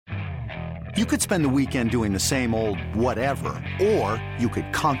You could spend the weekend doing the same old whatever, or you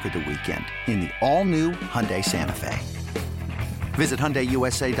could conquer the weekend in the all-new Hyundai Santa Fe. Visit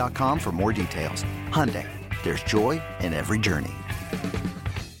HyundaiUSA.com for more details. Hyundai, there's joy in every journey.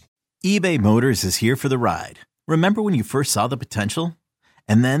 eBay Motors is here for the ride. Remember when you first saw the potential?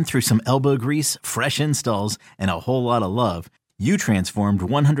 And then through some elbow grease, fresh installs, and a whole lot of love, you transformed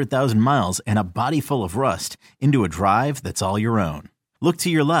 100,000 miles and a body full of rust into a drive that's all your own. Look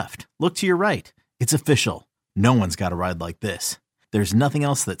to your left. Look to your right. It's official. No one's got a ride like this. There's nothing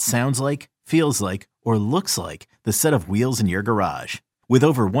else that sounds like, feels like, or looks like the set of wheels in your garage. With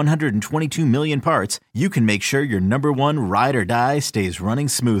over 122 million parts, you can make sure your number one ride or die stays running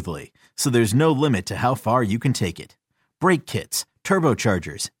smoothly. So there's no limit to how far you can take it. Brake kits,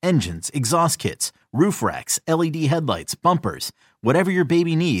 turbochargers, engines, exhaust kits, roof racks, LED headlights, bumpers, whatever your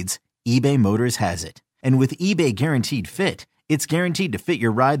baby needs, eBay Motors has it. And with eBay Guaranteed Fit, it's guaranteed to fit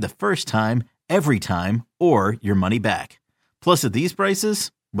your ride the first time, every time, or your money back. Plus, at these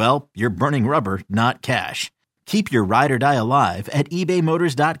prices, well, you're burning rubber, not cash. Keep your ride or die alive at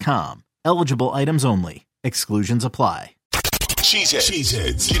ebaymotors.com. Eligible items only. Exclusions apply.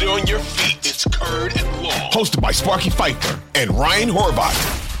 Cheeseheads. Get on your feet. It's Curd and Long. Hosted by Sparky Fifer and Ryan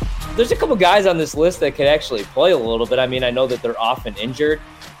Horvath. There's a couple guys on this list that could actually play a little bit. I mean, I know that they're often injured,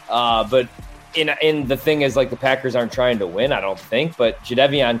 but in the thing is, like, the Packers aren't trying to win, I don't think, but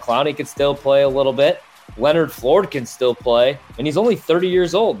Jadeveon Clowney could still play a little bit. Leonard Floyd can still play, and he's only 30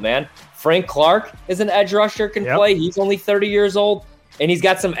 years old, man. Frank Clark is an edge rusher, can play. He's only 30 years old, and he's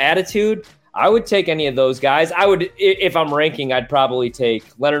got some attitude. I would take any of those guys. I would, if I'm ranking, I'd probably take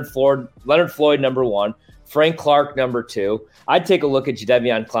Leonard Floyd number 1, Frank Clark number 2. I'd take a look at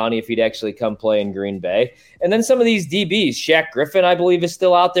Jadeveon Clowney if he'd actually come play in Green Bay. And then some of these DBs, Shaq Griffin, I believe, is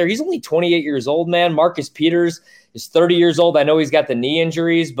still out there. He's only 28 years old, man. Marcus Peters is 30 years old. I know he's got the knee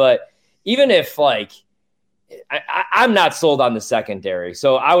injuries, but even if, like, I'm not sold on the secondary,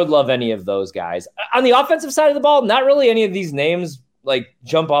 so I would love any of those guys. On the offensive side of the ball, not really any of these names, like,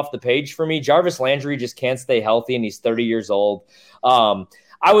 jump off the page for me. Jarvis Landry just can't stay healthy, and he's 30 years old.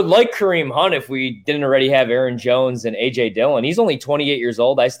 I would like Kareem Hunt if we didn't already have Aaron Jones and A.J. Dillon. He's only 28 years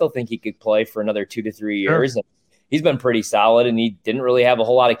old. I still think he could play for another 2 to 3 years. Sure. He's been pretty solid, and he didn't really have a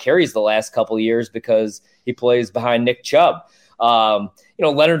whole lot of carries the last couple of years because he plays behind Nick Chubb.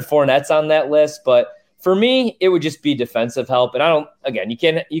 Leonard Fournette's on that list, but for me, it would just be defensive help. And you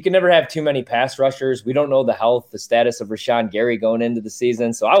can never have too many pass rushers. We don't know the status of Rashawn Gary going into the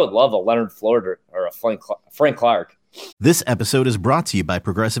season. So I would love a Leonard Floyd or a Frank Clark. This episode is brought to you by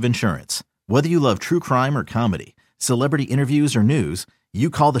Progressive Insurance. Whether you love true crime or comedy, celebrity interviews or news, you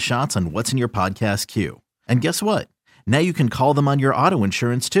call the shots on what's in your podcast queue. And guess what? Now you can call them on your auto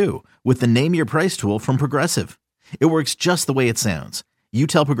insurance too with the Name Your Price tool from Progressive. It works just the way it sounds. You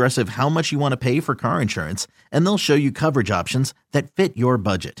tell Progressive how much you want to pay for car insurance, and they'll show you coverage options that fit your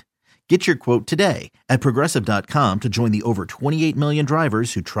budget. Get your quote today at Progressive.com to join the over 28 million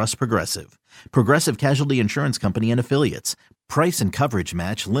drivers who trust Progressive. Progressive Casualty Insurance Company and Affiliates. Price and coverage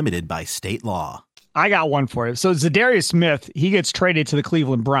match limited by state law. I got one for you. So Zadarius Smith, he gets traded to the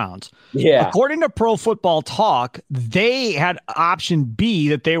Cleveland Browns. Yeah. According to Pro Football Talk, they had option B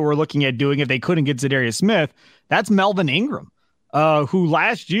that they were looking at doing if they couldn't get Zadarius Smith. That's Melvin Ingram. Who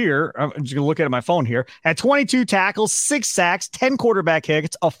last year, I'm just going to look at my phone here, had 22 tackles, 6 sacks, 10 quarterback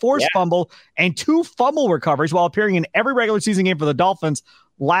hits, a forced fumble, and 2 fumble recoveries while appearing in every regular season game for the Dolphins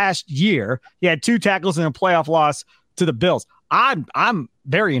last year. He had 2 tackles in a playoff loss to the Bills. I'm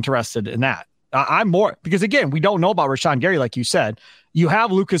very interested in that. I'm more because, again, we don't know about Rashawn Gary, like you said. You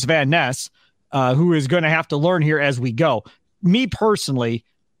have Lucas Van Ness, who is going to have to learn here as we go. Me personally,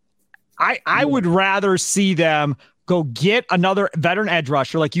 I would rather see them go get another veteran edge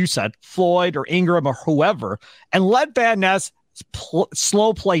rusher, like you said, Floyd or Ingram or whoever, and let Van Ness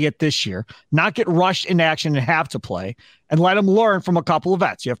slow play it this year, not get rushed into action and have to play, and let him learn from a couple of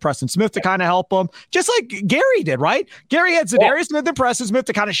vets. You have Preston Smith to kind of help him, just like Gary did, right? Gary had Zadarius Smith and Preston Smith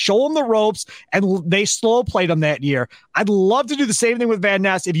to kind of show him the ropes, and they slow played him that year. I'd love to do the same thing with Van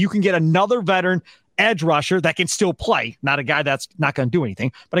Ness if you can get another veteran edge rusher that can still play, not a guy that's not going to do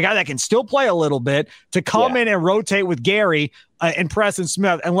anything, but a guy that can still play a little bit to come in and rotate with Gary and Preston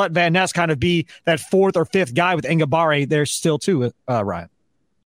Smith and let Van Ness kind of be that 4th or 5th guy with Ngabare there still too, Ryan.